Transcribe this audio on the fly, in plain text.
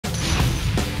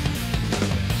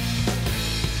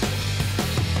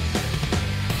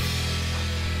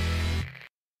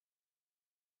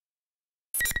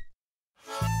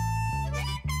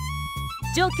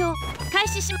状況開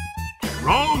始します。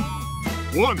 Round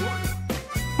 1.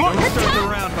 Don't start the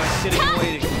round by sitting and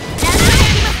waiting.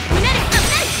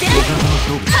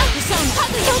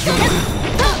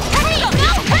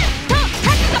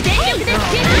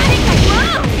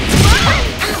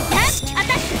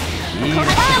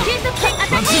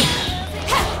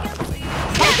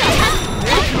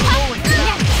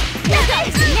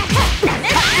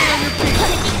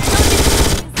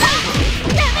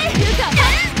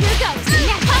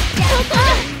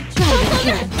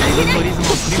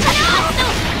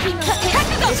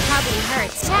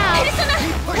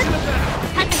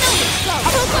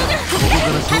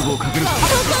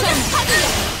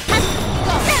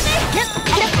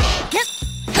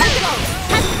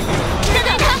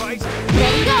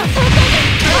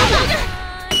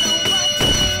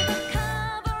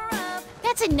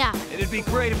 That's enough. It'd be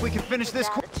great if we could finish this.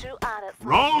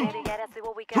 Round 2.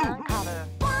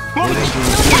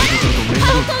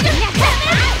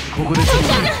 ここで勝負。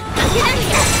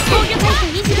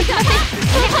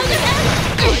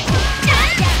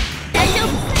大丈夫。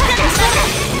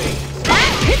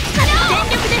全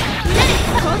力で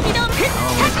高機動覚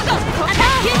悟アタッ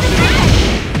ク継続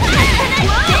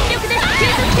全力で継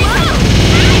続展開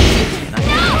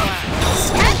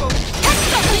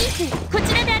こち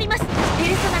らであります。ペ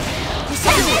ルソナこ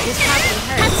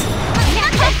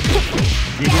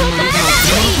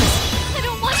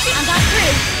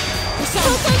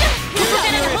こか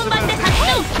らが本番で発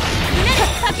動。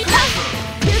パピタン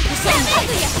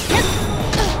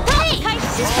回避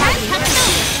し発動。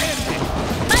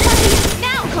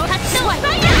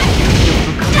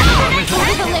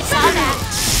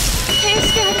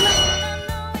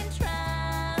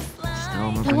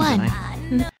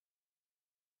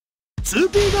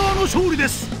2P 側の勝利で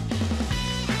す。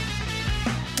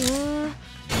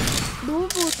ロボッ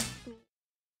ト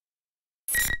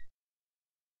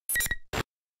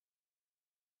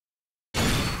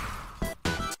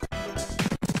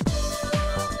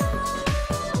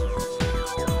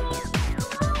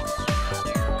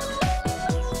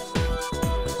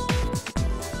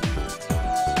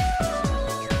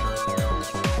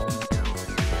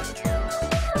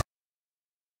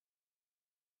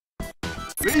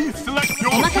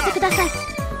お任せください。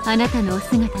あなたのお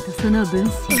姿とその分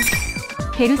身、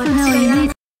ペルソナをイメー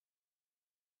ジ。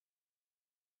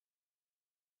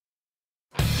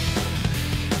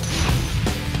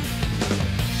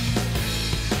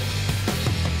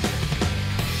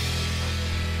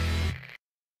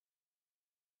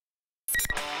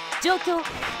状況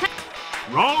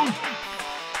Round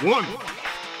 1.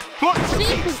 Fight! スイー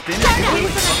プペルソナ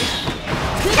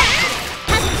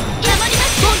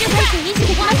防御回数維持で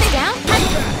きませんよ。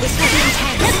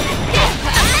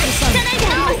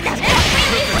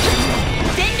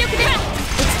全力で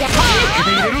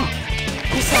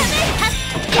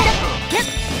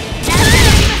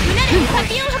パピ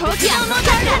オン高機動モー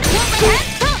ターだ。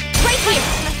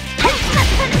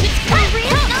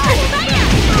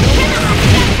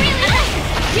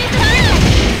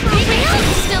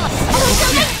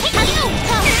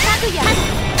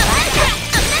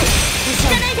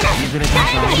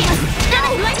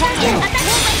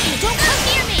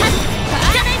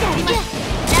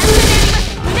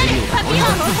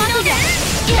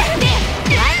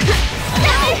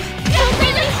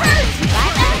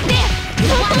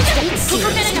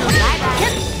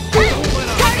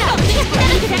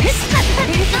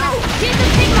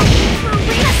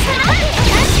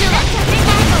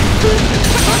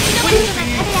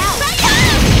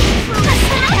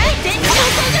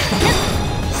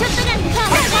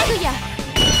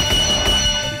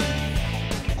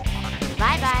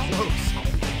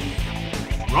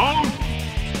Round 2.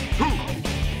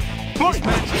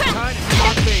 Fight!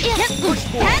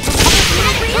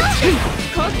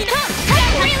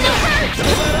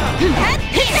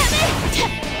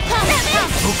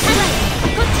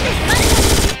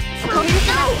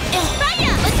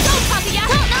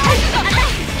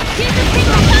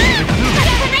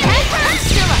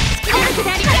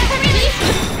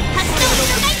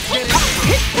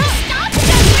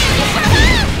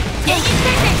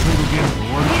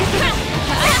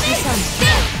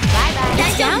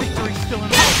 It's down.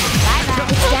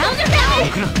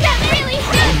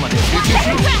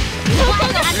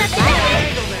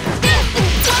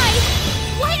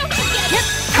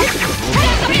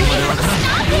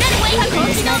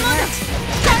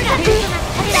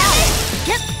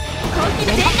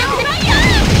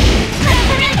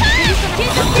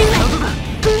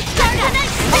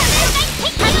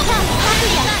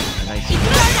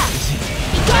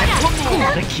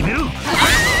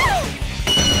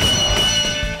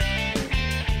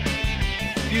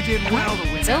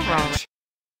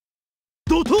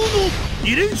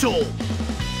 2連勝。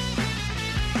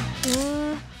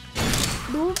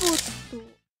ロボット。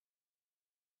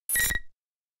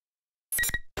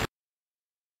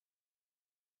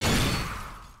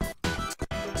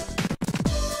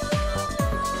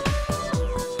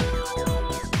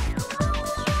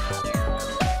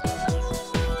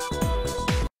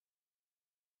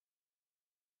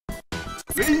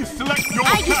Please select your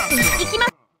アイギス character. 行きま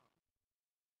す。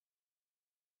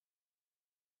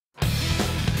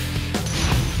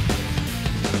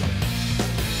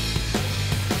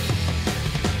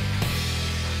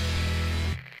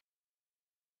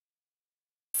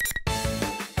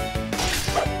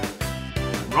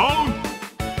Round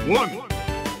 1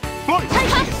 fight. はいは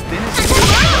い。ペル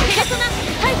ソナ。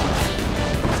はい。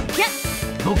いや。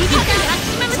ビビったマキ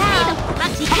シマムスピード。マ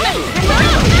キシマム。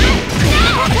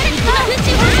今宇宙。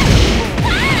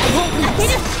当て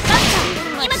る。バッター。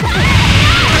今から。終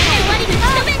わりに仕留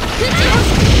め。宇宙。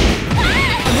当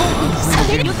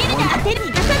てる。避けるで当てる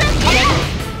に出さない。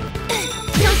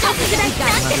表彰拡大。なん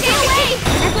てセーフ。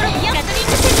裏転びやガトリン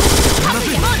グセット。ハッピ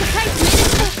ーモード回避。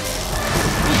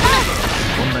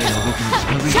本来の動きに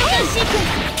近づいシャーシークエンス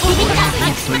ビビったマ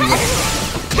キシマムガー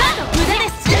ド無駄で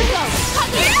すダ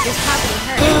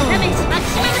メージマキ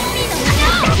シマムスピード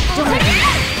それ予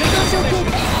想条件プ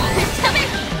ッシュ止め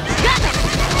ガード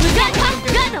無駄ガー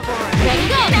ドレン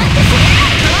ゴーなんてする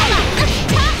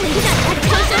無駄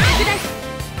交渉拡大エ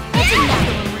ジンだ勝負こ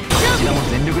ちらも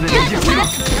全力でガード無駄は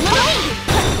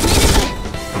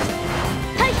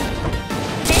い連射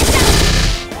ペ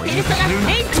ルソナ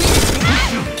レイズ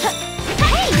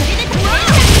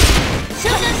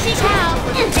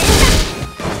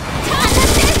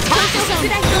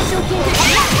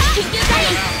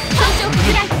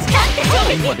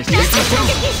までしていきましょう。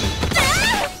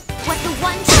 What the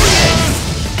one chance?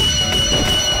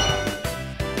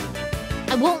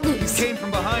 I won't You lose. came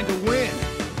from behind to win.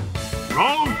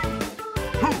 Round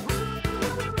 2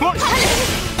 fight.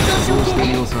 そうして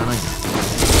る様子はないんだ。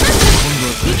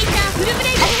ビビったフルブレ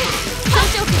イド。交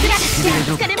渉崩ら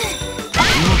疲れます。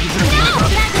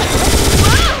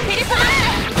ペルソナ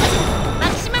マ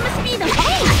キシマムスピード。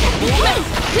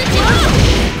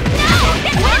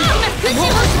空中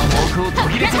僕を途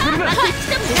切れさせるな。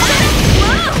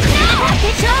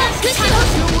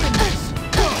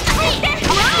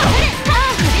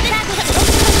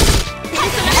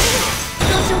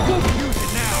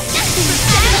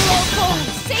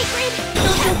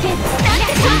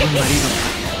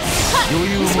余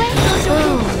裕を持って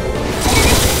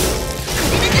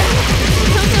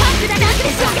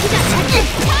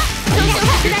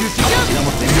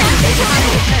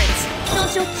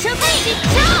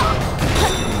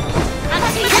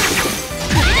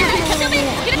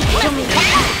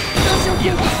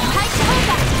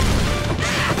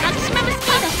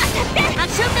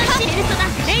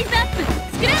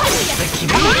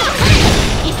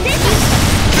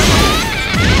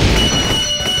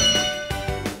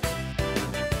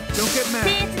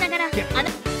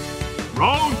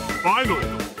Round final.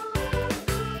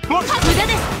 Fight. 無駄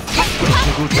です。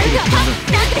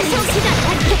なんでしょう。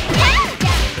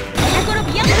裏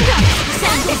転びやなん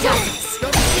でしょう。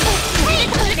連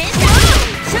射召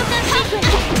喚シー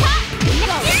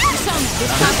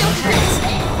クエンス。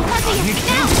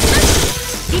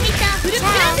リミッターフルスク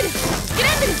ランブル。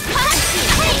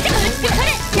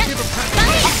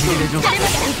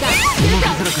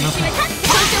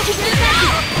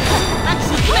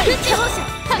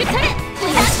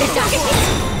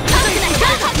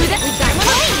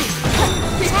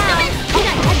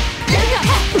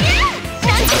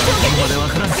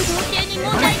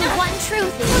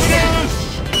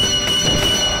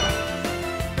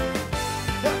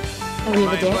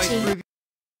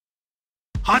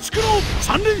8区の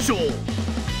3連勝。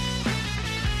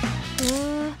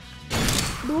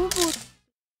ロボット。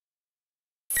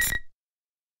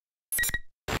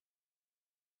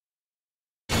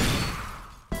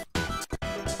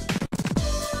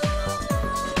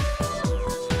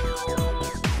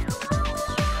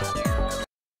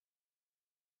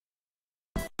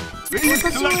Please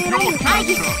select your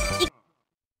character.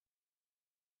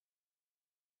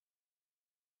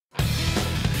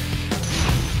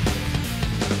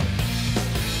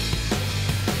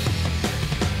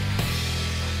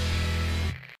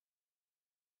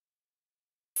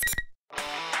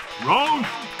 Round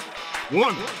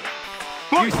 1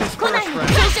 fight. Use this 来ない first の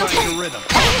round 交 to 渉 find 権 your rhythm. なん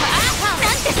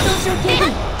て交渉権ビ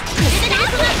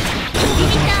ビ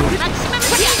ったマキシマム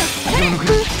スピードそれこれ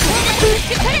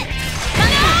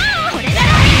これだろ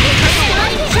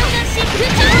召喚し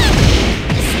空中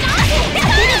スクラ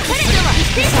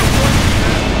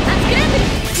ンブルい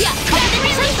やこれでミ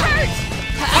ション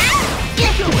ハート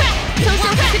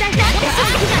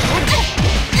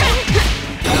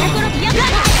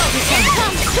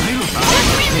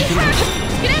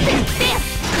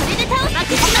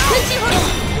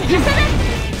無駄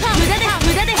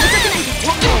で遅くないで。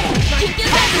緊急カ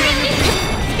ード連撃。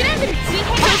スクランブル水平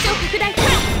上昇拡大。ガ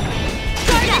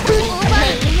ードオーバー。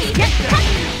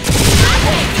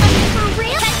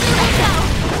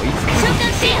召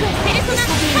喚シールペルソナ。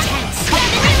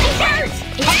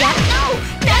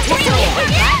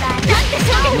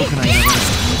良くない流れ。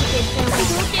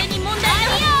合計に問題あ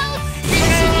り。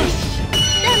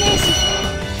ダメージ。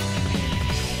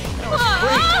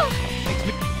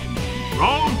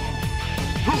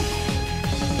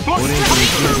俺以上に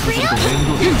気がつかせると面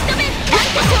倒だ。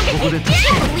ここで助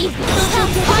ける。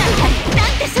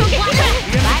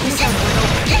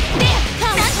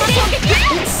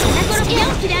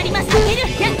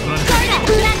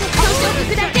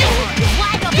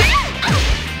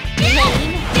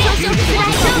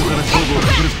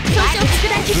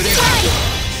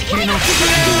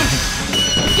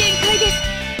限界です。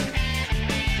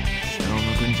下を向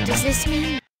くんじゃない。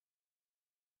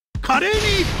華麗に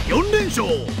4連勝。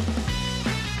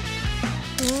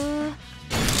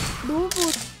ロボッ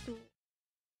ト。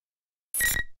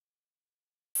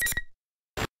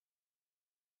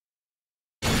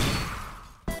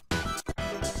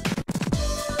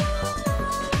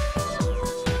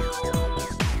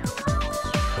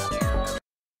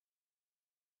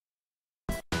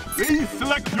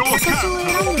私を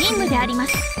選ぶ任務でありま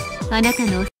す。あなた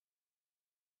の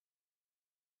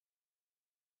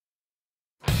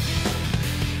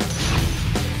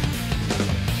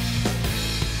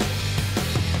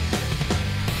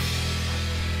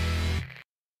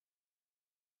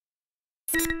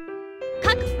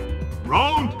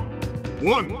Round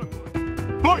 1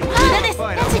 Fight! 無駄です。タ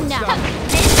チンだ。ペ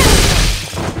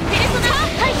ルソナ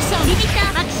ハイソンリミッタ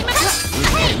ーマキシマス。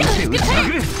無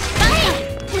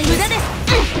駄です。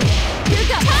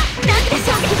なんで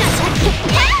そう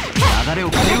流れを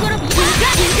変えよう。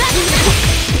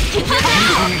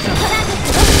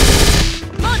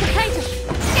モード解除。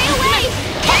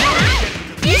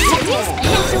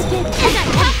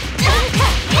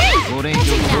5連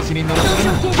勝調子に乗らせる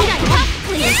な。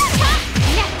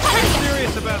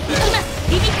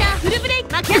リミッターフルブレイ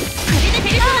クマキャン。これでペ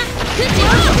ルソナ空中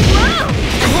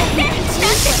な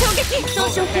んて衝撃。総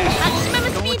称系マキシマム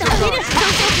スピードが出る。総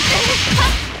称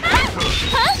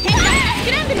変化スク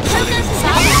ランブル召喚した。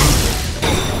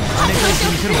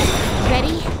レディ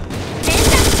ー連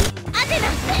打アテナ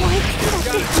燃え尽きだって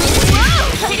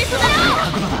ペルソナ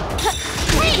打ち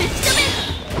止め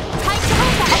回収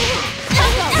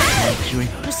勢い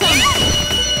が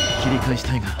切り返した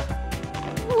いが。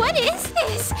 What is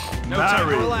this? No time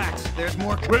to relax. There's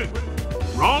more. Win.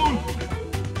 Round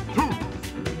 2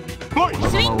 Fight! こ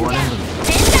のまま終われんだ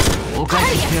ろ。お返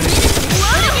ししてやる。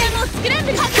もうスクラン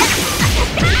ブルス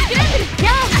クランブル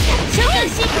召喚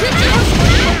し空中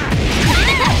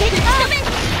避ける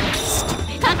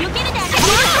である。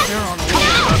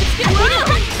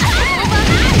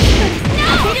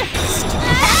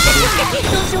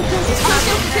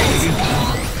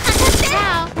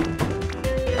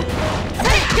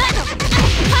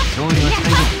勝利は近い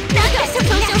ぞ。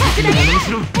次は何し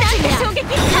ろ。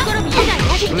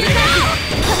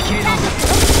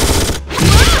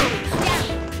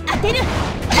当てる。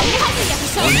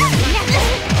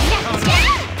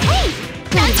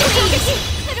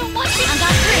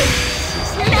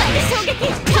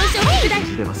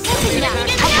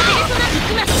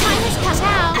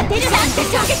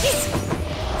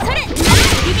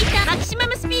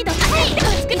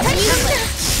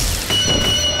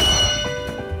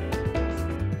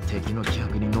敵の気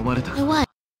迫に飲まれた。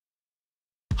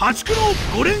破竹の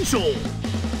5連勝。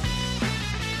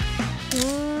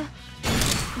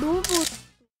ロボット。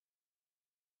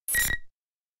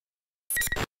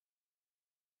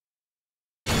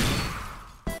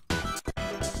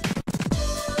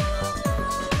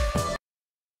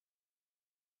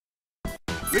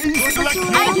アイ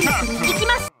ギス行きま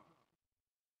す。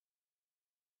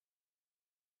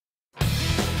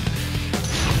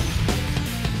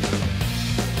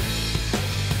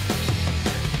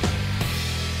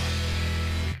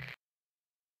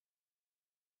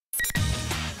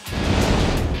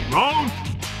Round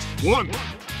 1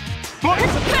 Fight!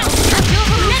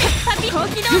 パピ高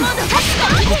機動モード発動。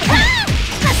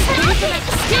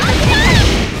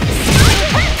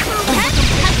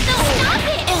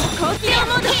高機動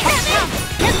モード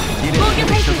防御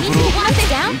回数25%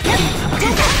じゃん。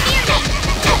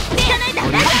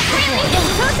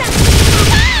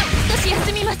少し休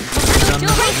みます。上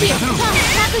半身ラ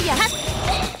グや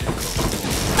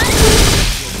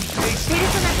ペル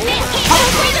ソナ高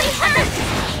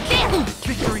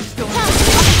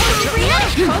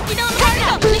機動モード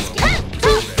移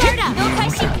動開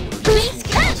始。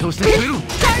そうしてくれろ。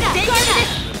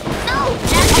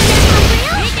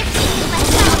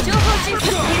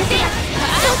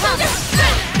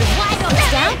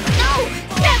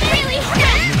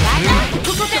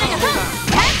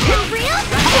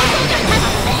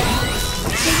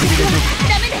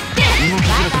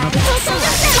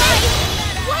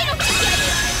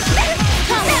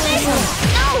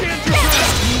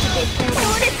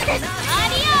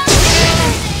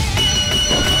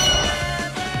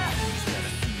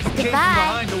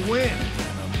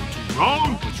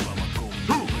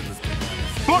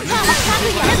オ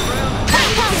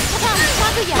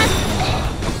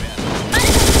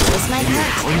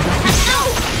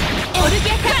ル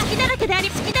ギアから好きだらけであり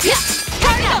好きだよカ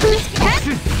ード少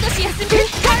し休むカー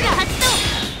ド発動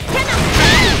キャノン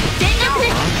全力で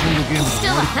人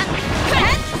はアタック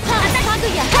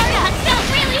やカード発動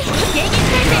迎撃態勢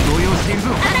動揺しているぞ。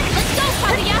アタックのストーン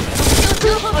パルや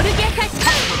オルギア開始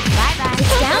バイバイ大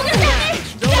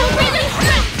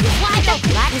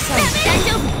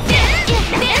丈夫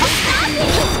好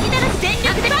きなら全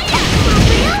力でファイヤー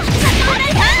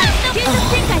急速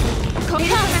展開これは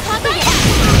ハートゲー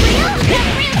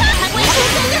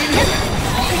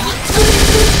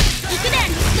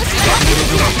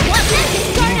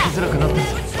づらくなったぞ。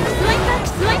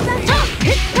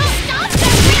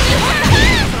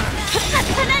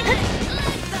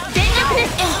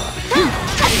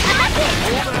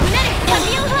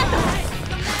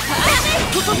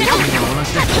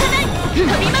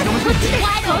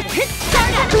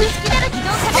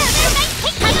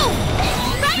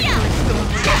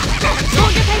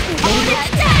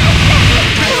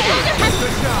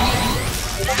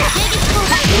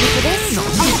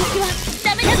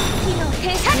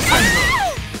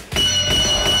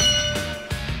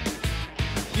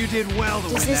You did well to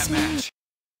win that match.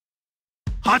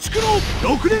 破竹の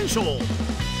6連勝。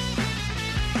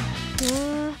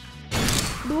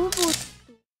ロボット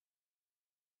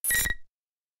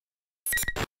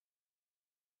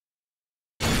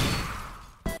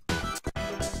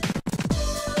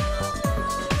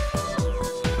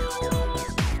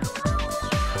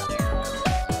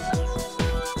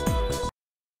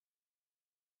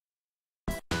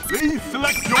Please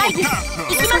select your character.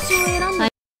 行きましょう選んだ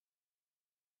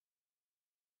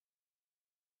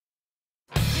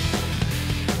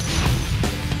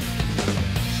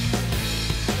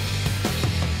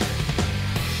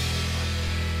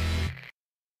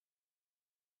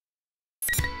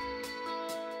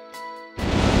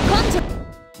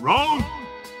Round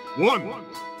 1.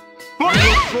 Fight!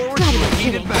 Look forward to a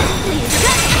heated battle.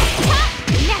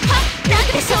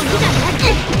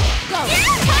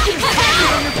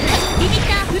 リミッ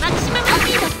ターマキシマムス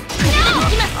ピードこれでい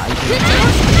きます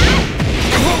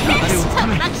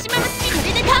マキシマムスピード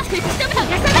で出た吹き飛ぶのが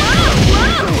さだ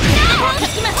い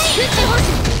きます空中放射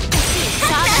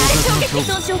さあ衝撃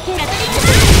損傷系ガトリング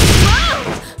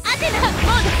アテナモー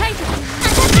ド解除アタ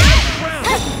ック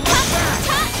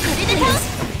これで倒す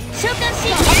召喚シ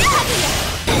ーン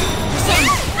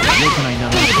良くないな。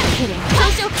損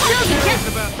傷勝負キャッい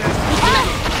きます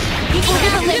リコール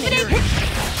ブレイク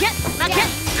キャッマキャッ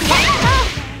な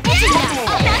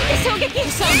んて衝撃なんて衝撃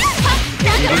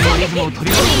リズムを取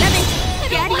り戻す。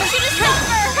やりを許すか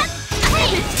打ち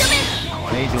止めこ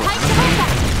れ以上最初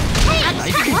なんて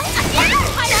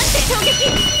衝撃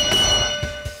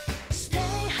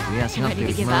悔しがってる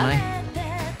暇はない。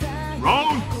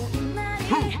Round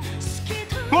 2.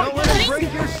 Fight!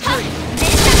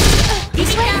 リミ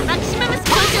ッターマキシマムス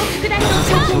損傷拡大損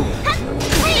傷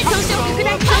拡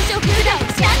大損傷拡大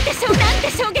なんて衝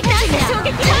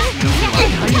撃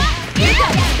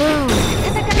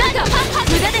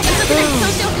無駄で損傷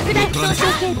拡大損傷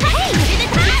系これで突きつ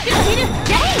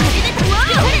けられ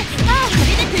るこれ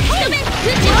で突き止め打ち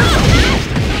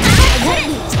これで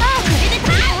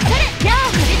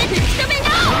突き止め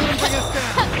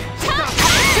召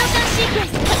喚シークエン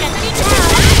スガトリング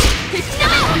突き止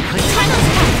め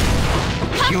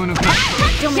気を抜く。は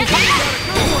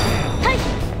い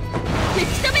突き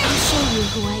止め Show you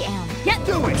who I am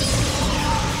Do it!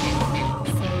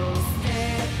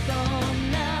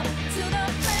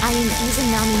 I am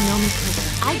Izanami no Mikoto.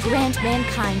 I grant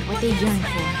mankind what they yearn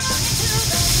for.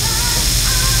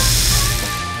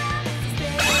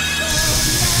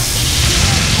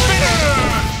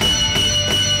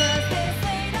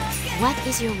 What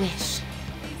is your wish?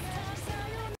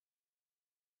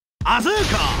 アゼー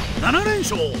カ7連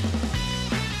勝。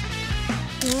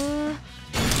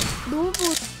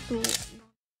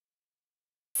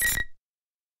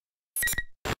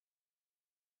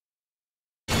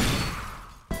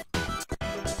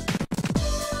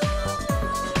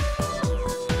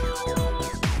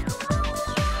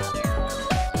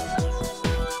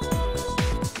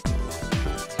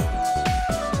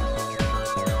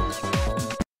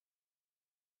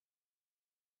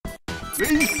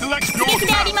ロボッ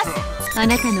トあ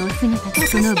なたのお姿と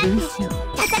その分身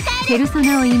ペルソ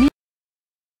ナをイメージ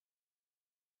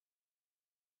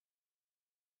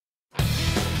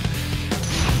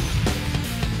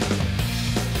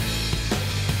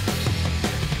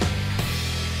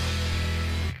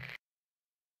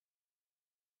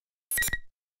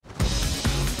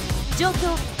状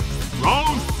況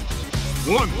Round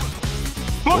 1.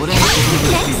 俺のスピー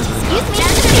ドだ。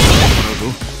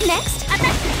Next.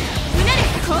 Attack. うなる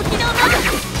高機動モード。アタッ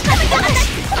ク。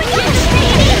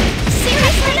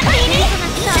Seriously?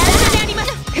 ダウンであります。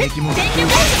全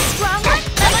力。Strong one.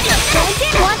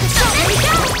 Want to show me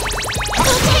go.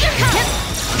 Seriously? Attack.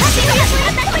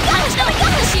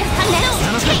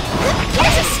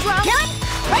 Here's a strong one.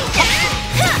 Right there.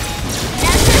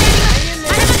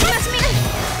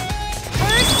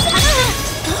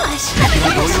 Gosh.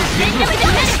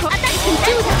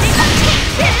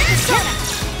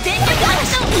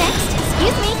 Next,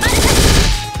 excuse me.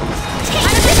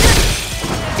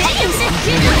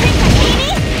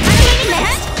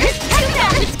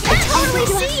 I totally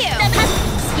see you.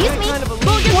 Excuse me. What? Oh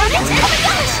my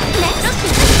gosh. Next.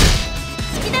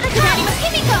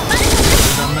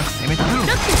 Here we go.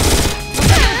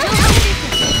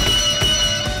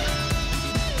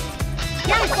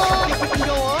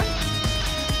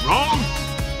 Round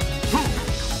 2.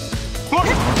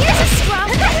 Fight! Here's a strong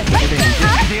one.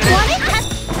 Want it?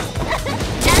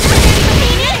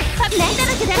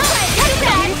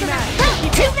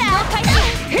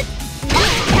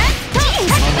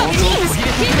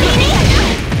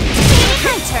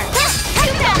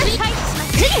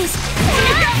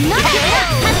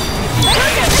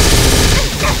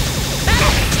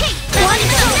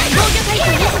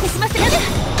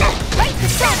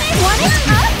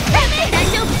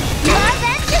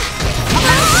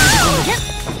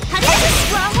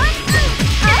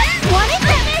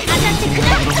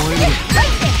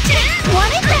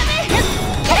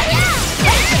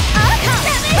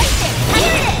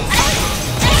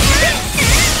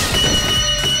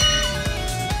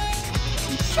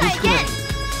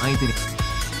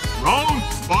 Round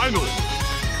final.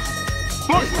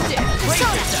 Fight!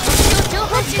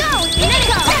 Let's go! Here's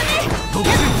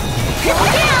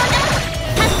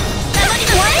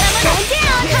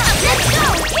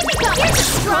a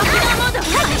strong mode.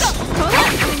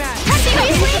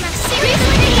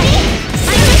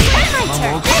 Seriously? My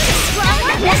turn. Here's a strong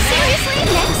one. Seriously?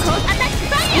 Next. Attack.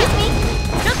 Excuse me.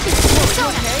 Excuse me.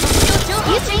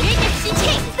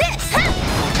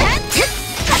 Take this.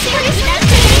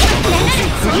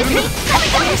 Seriously? Excuse me.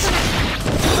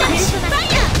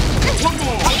 Fire! One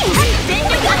more!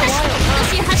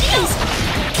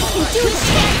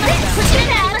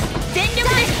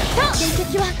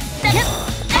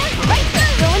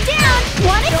 Going down!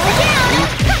 Want it? Down!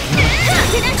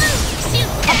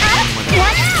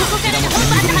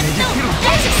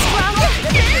 There's a strong one!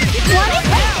 Want it?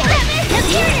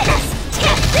 Here it is!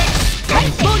 Take this!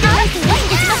 Want it?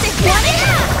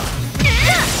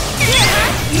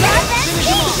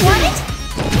 Want it?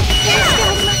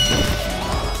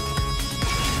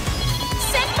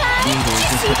 Senpai!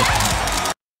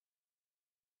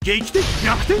 劇的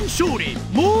逆転勝利、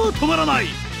もう止まらない。イ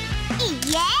エーイ！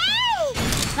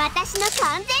私の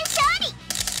完全勝利。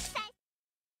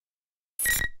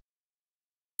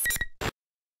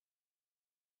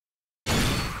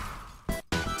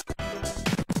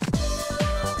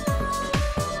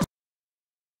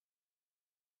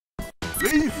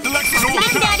Please select your な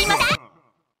んでありません。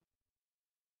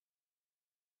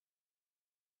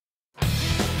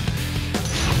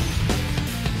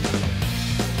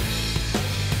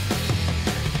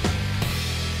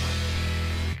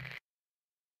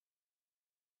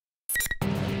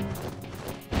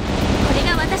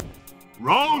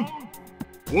Round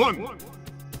 1.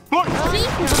 Fight!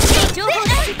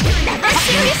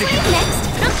 Seriously? Next.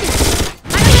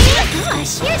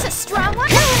 Gosh, here's a strong one.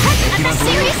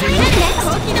 Seriously? Next.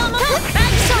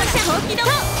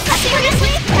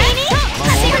 Seriously? Rainy?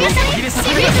 Seriously? There's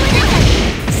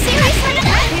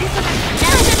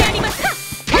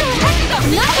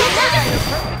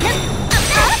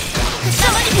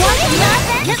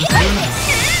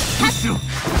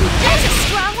a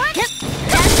strong one.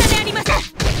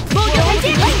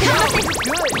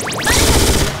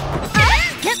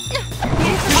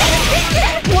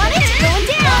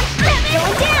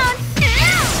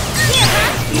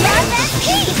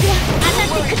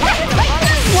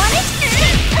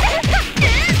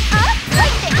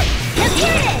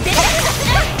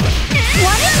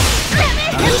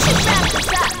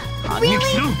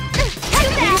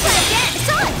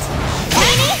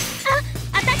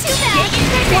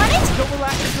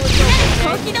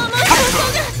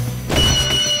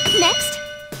 Next.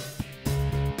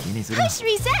 Push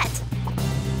reset.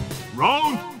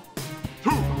 Round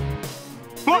 2.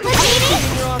 Fight!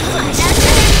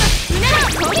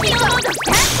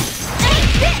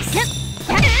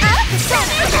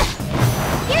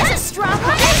 Here's a strong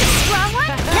one.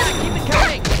 Keep it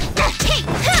coming.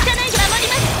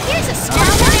 Here's a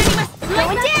strong one.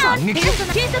 Going down.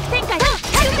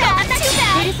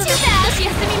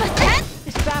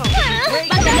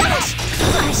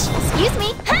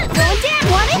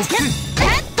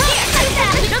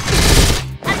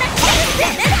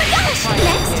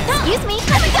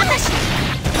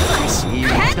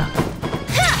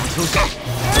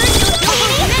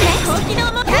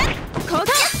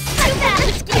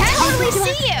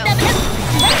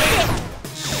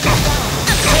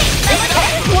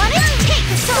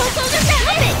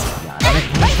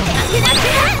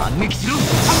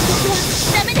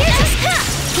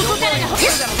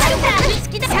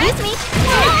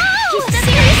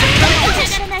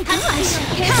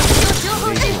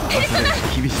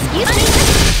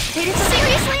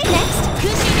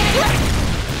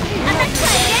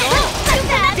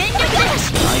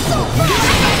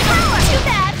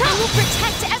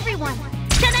 protect everyone.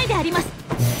 汚いであります。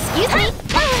Excuse me.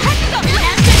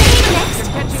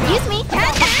 Excuse me.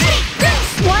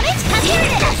 Want it? Here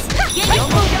it is.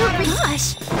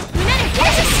 Gosh.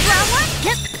 There's a strong one.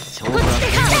 Yep. こっちで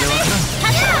か。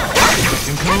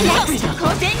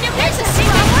全力で進ん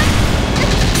で。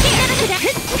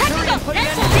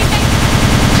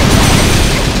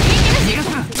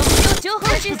情報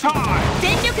収集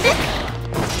全力です。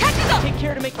覚悟。敵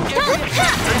操縦。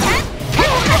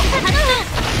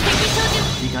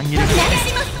時間切れ。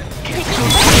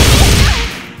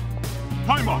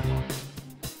タイマー。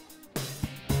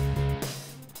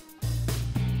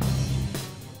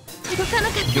届かなか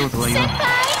った。京都は今先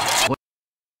輩。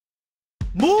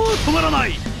もう止まらな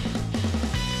い。イエー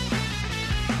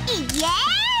イ。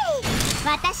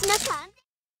私の完全。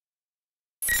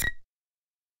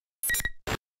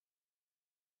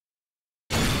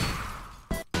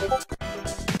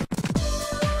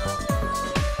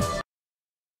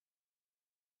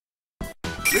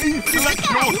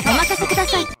お任せくだ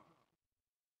さい。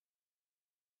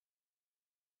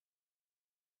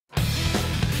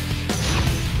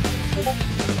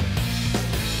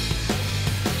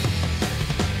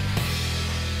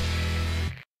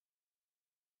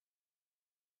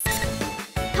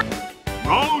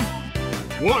Round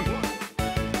 1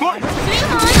 fight!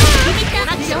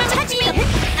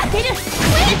 当てる。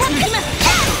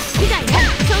被害は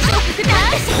少々拡大。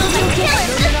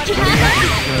気が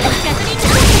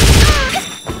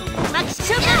マキシ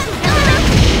召喚。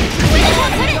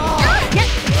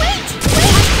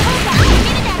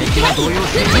敵は動揺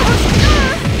している。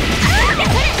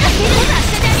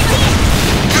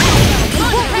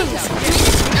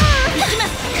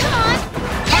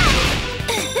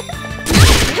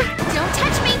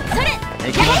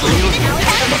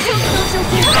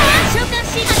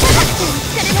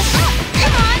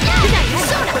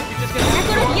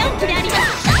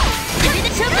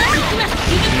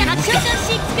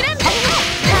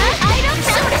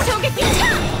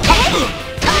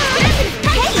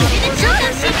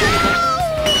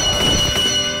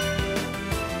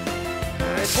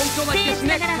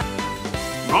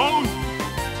Round 2 fight!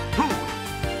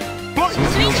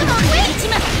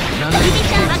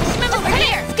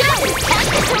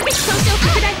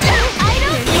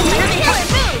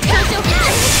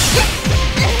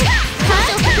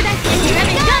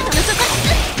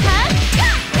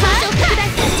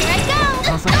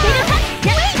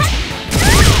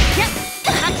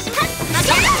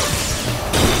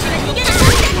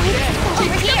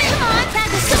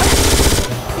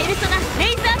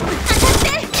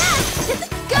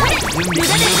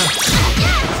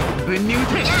 分に撃て。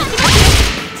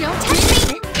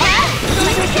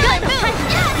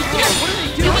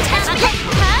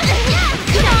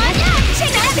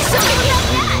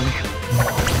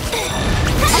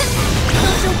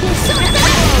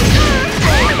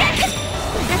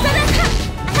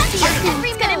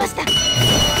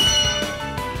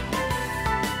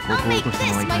ここを落として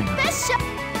もらいたいな。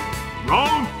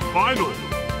Round final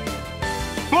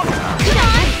fight!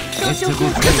 決着を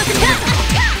つける。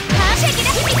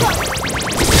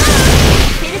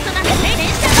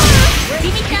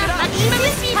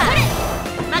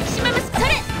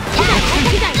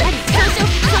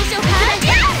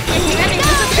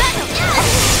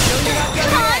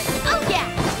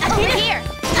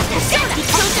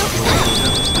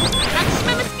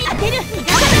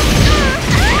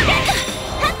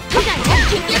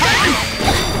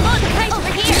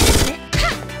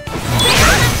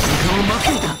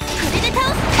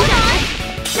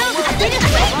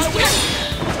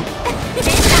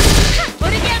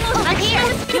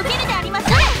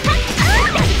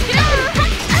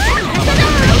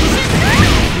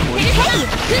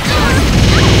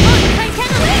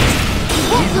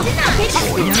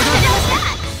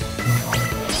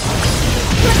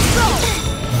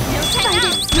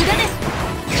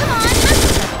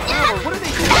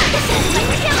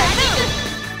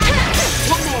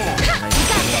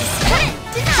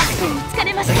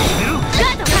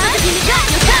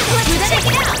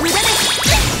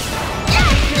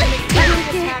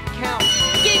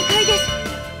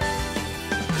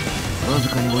わず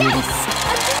かに及ばず。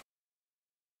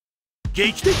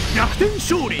劇的逆転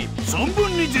勝利、存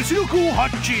分に実力を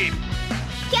発揮。今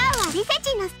日はリセ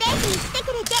チンのステージに来て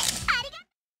くれて